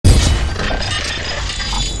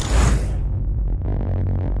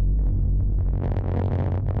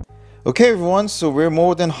Okay everyone, so we're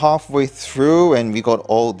more than halfway through and we got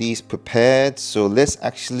all these prepared. So let's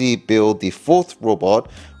actually build the fourth robot,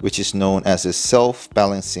 which is known as a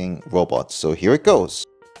self-balancing robot. So here it goes.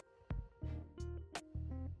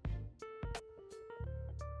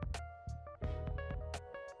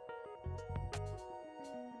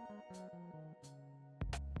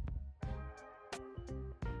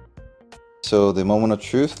 So the moment of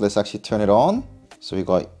truth, let's actually turn it on. So we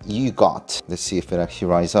got UGOT. Let's see if it actually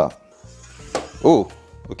rises up. Oh,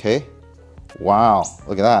 okay. Wow,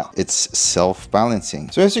 look at that. It's self-balancing.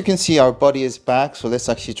 So as you can see, our buddy is back. So let's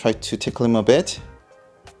actually try to tickle him a bit.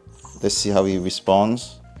 Let's see how he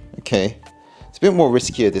responds. Okay. It's a bit more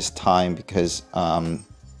riskier this time because, yeah,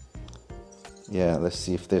 let's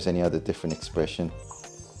see if there's any other different expression.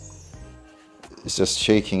 It's just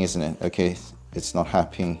shaking, isn't it? Okay, it's not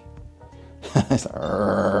happy. It's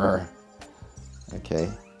like, okay.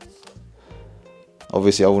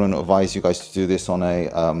 Obviously, I wouldn't advise you guys to do this on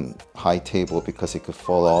a high table because it could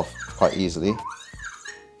fall off quite easily.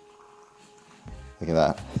 Look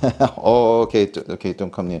at that. Oh, okay, okay, don't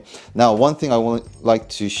come near. Now, one thing I would like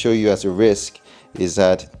to show you as a risk is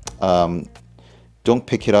that don't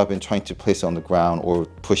pick it up and trying to place it on the ground or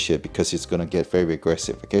push it because it's going to get very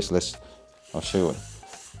aggressive. Okay, so I'll show you.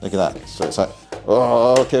 Look at that. So it's like,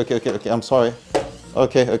 oh, okay, I'm sorry.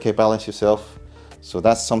 Okay, balance yourself. So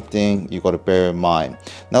that's something you got to bear in mind.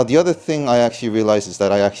 Now, the other thing I actually realized is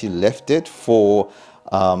that I actually left it for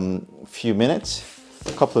a few minutes,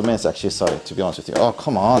 a couple of minutes actually, sorry, to be honest with you. Oh,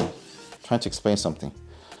 come on, I'm trying to explain something.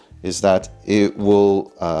 Is that it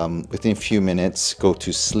will, within a few minutes, go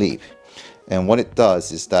to sleep. And what it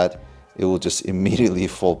does is that it will just immediately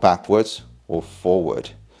fall backwards or forward.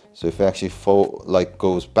 So if it actually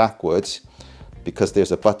goes backwards, because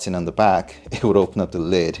there's a button on the back, it would open up the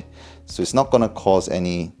lid. So it's not going to cause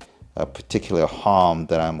any particular harm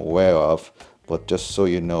that I'm aware of, but just so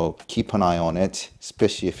you know, keep an eye on it,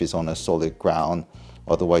 especially if it's on a solid ground.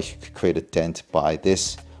 Otherwise, you could create a dent by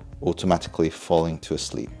this automatically falling to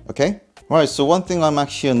sleep. Okay? All right, so one thing I'm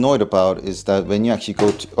actually annoyed about is that when you actually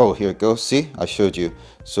go to, oh, here it goes. See, I showed you.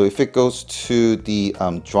 So if it goes to the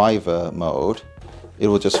driver mode, it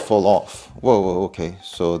will just fall off. Whoa, okay.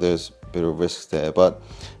 So there's a bit of risk there, but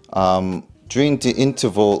during the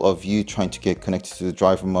interval of you trying to get connected to the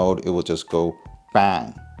driver mode, it will just go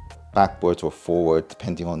bang, backwards or forward,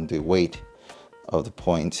 depending on the weight of the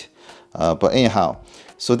point. But anyhow,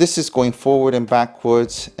 so this is going forward and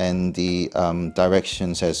backwards, and the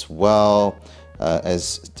directions as well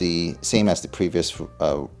as the same as the previous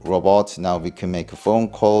robot. Now we can make a phone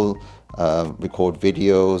call, record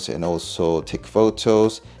videos, and also take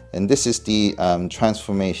photos. And this is the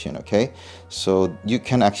transformation, okay? So you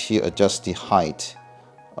can actually adjust the height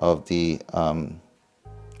of the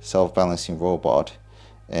self-balancing robot.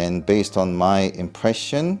 And based on my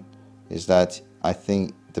impression is that I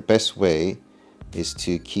think the best way is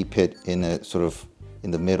to keep it in a sort of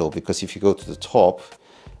in the middle, because if you go to the top,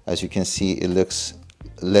 as you can see, it looks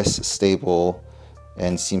less stable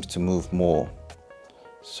and seems to move more.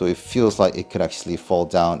 So it feels like it could actually fall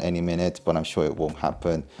down any minute, but I'm sure it won't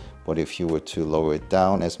happen. But if you were to lower it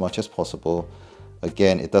down as much as possible,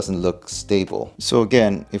 again, it doesn't look stable. So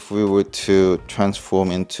again, if we were to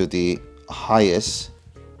transform into the highest,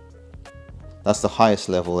 that's the highest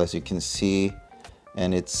level, as you can see,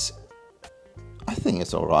 and I think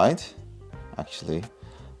it's all right, actually.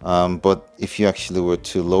 But if you actually were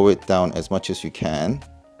to lower it down as much as you can,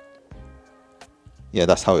 yeah,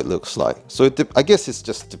 that's how it looks like. So I guess it's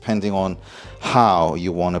just depending on how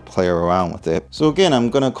you want to play around with it. So again, I'm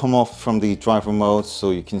going to come off from the driver mode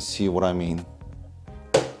so you can see what I mean.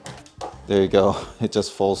 There you go. It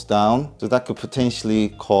just falls down. So that could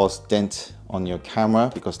potentially cause dent on your camera,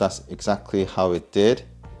 because that's exactly how it did.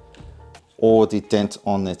 Or the dent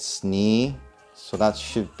on its knee. So that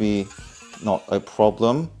should be not a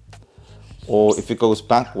problem. Or if it goes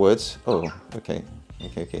backwards, oh, okay,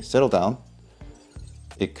 settle down.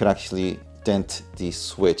 It could actually dent the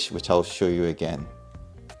switch, which I'll show you again.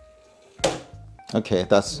 Okay,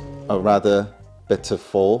 that's a rather better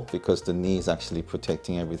fall because the knee is actually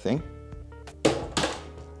protecting everything.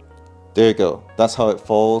 There you go. That's how it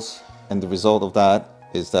falls. And the result of that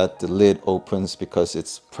is that the lid opens because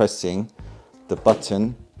it's pressing the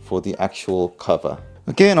button for the actual cover.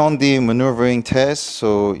 Again, on the maneuvering test,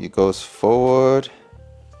 so it goes forward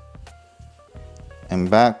and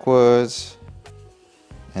backwards.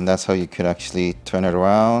 And that's how you could actually turn it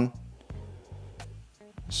around.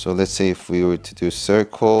 So let's say if we were to do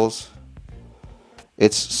circles,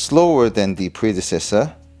 it's slower than the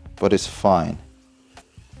predecessor, but it's fine.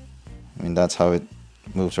 I mean, that's how it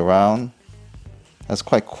moves around. That's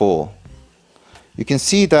quite cool. You can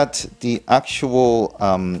see that the actual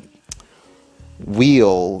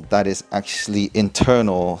wheel that is actually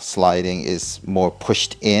internal sliding is more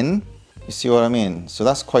pushed in. You see what I mean? So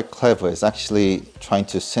that's quite clever. It's actually trying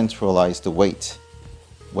to centralize the weight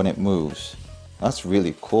when it moves. That's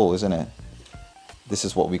really cool, isn't it? This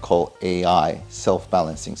is what we call AI,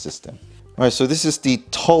 self-balancing system. All right, so this is the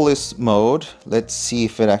tallest mode. Let's see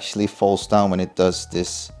if it actually falls down when it does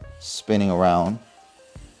this spinning around.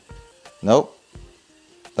 Nope.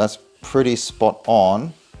 That's pretty spot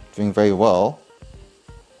on, doing very well.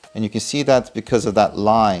 And you can see that because of that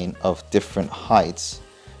line of different heights,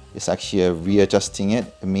 it's actually readjusting it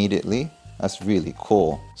immediately. That's really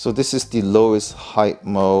cool. So this is the lowest height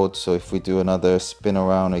mode. So if we do another spin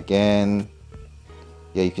around again,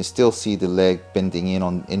 yeah, you can still see the leg bending in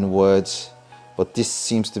on inwards, but this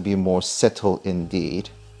seems to be more settled indeed.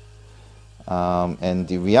 And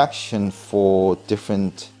the reaction for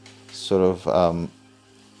different sort of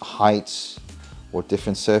heights or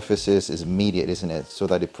different surfaces is immediate, isn't it? So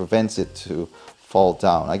that it prevents it to fall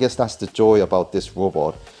down. I guess that's the joy about this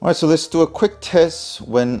robot. All right, so let's do a quick test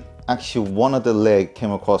when actually one of the leg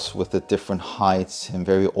came across with the different heights in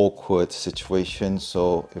very awkward situations.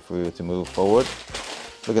 So if we were to move forward,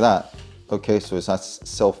 look at that. Okay, so it's not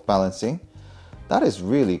self-balancing. That is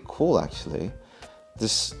really cool, actually.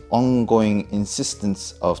 This ongoing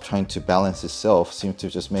insistence of trying to balance itself seems to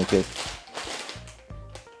just make it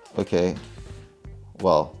okay.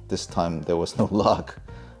 Well, this time there was no luck,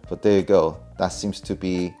 but there you go. That seems to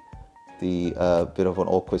be the bit of an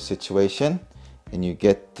awkward situation, and you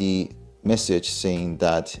get the message saying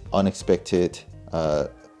that unexpected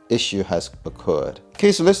issue has occurred.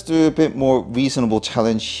 Okay, so let's do a bit more reasonable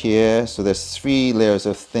challenge here. So there's 3 layers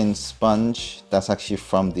of thin sponge. That's actually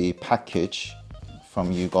from the package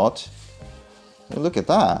from UGOT. Look at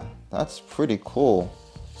that. That's pretty cool.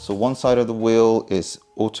 So one side of the wheel is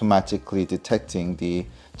automatically detecting the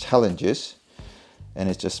challenges and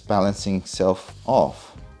it's just balancing itself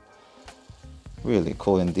off. Really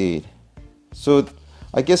cool indeed. So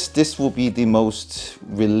I guess this will be the most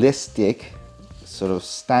realistic sort of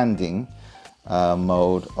standing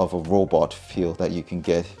mode of a robot feel that you can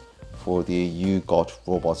get for the UGOT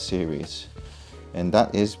robot series. And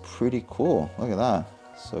that is pretty cool. Look at that.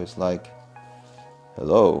 So it's like,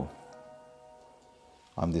 hello,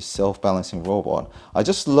 I'm this self-balancing robot. I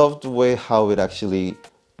just love the way how it actually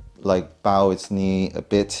like bow its knee a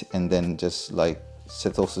bit and then just like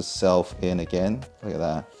settles itself in again. Look at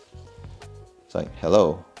that. It's like,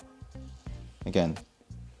 hello. Again,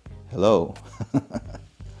 hello.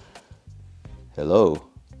 Hello.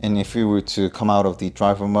 And if we were to come out of the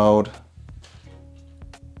driver mode,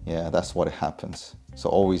 yeah, that's what happens. So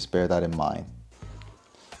always bear that in mind.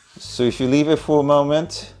 So if you leave it for a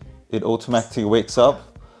moment, it automatically wakes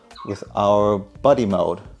up with our buddy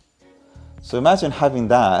mode. So imagine having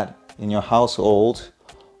that in your household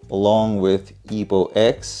along with Evo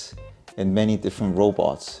X and many different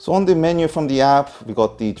robots. So on the menu from the app, we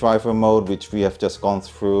got the driver mode, which we have just gone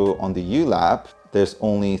through. On the ULab, there's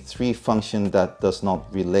only 3 functions that does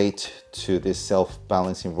not relate to this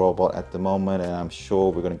self-balancing robot at the moment, and I'm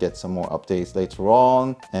sure we're going to get some more updates later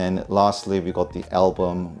on. And lastly, we got the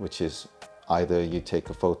album, which is either you take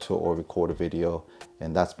a photo or record a video,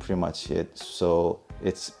 and that's pretty much it. So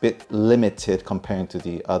it's a bit limited comparing to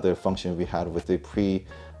the other function we had with the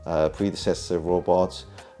predecessor robots,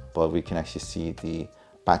 but we can actually see the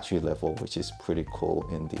battery level, which is pretty cool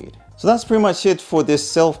indeed. So that's pretty much it for this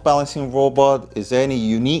self-balancing robot. Is there any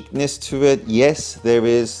uniqueness to it? Yes, there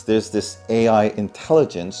is. There's this AI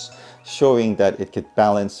intelligence showing that it could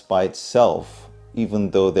balance by itself,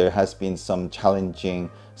 even though there has been some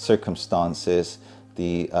challenging circumstances.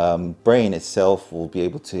 The brain itself will be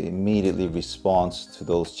able to immediately respond to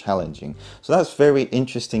those challenging. So that's very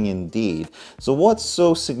interesting indeed. So what's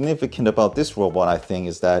so significant about this robot, I think,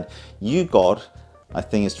 is that UGOT, I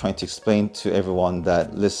think, is trying to explain to everyone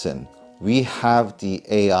that, listen, we have the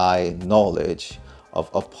AI knowledge of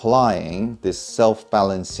applying this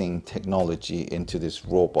self-balancing technology into this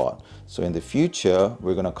robot. So in the future,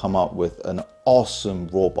 we're going to come up with an awesome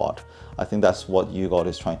robot. I think that's what UGOT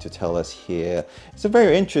is trying to tell us here. It's a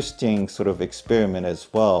very interesting sort of experiment as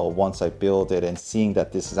well. Once I build it and seeing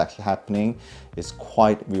that this is actually happening is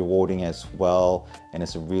quite rewarding as well. And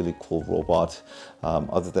it's a really cool robot.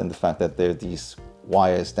 Other than the fact that there are these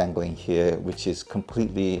wires dangling here, which is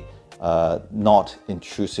completely not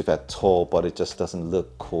intrusive at all, but it just doesn't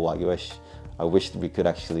look cool. I wish we could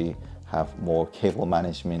actually have more cable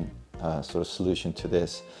management sort of solution to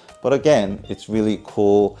this. But again, it's really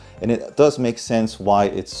cool, and it does make sense why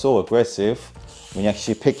it's so aggressive. when you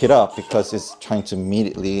actually pick it up, because it's trying to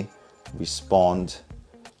immediately respond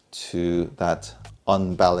to that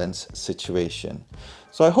unbalanced situation.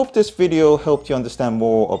 So I hope this video helped you understand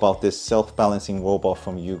more about this self-balancing robot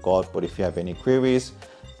from UGOT. But if you have any queries,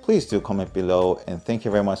 please do comment below. And thank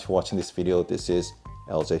you very much for watching this video. This is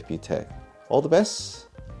LJP Tech. All the best.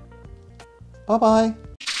 Bye-bye.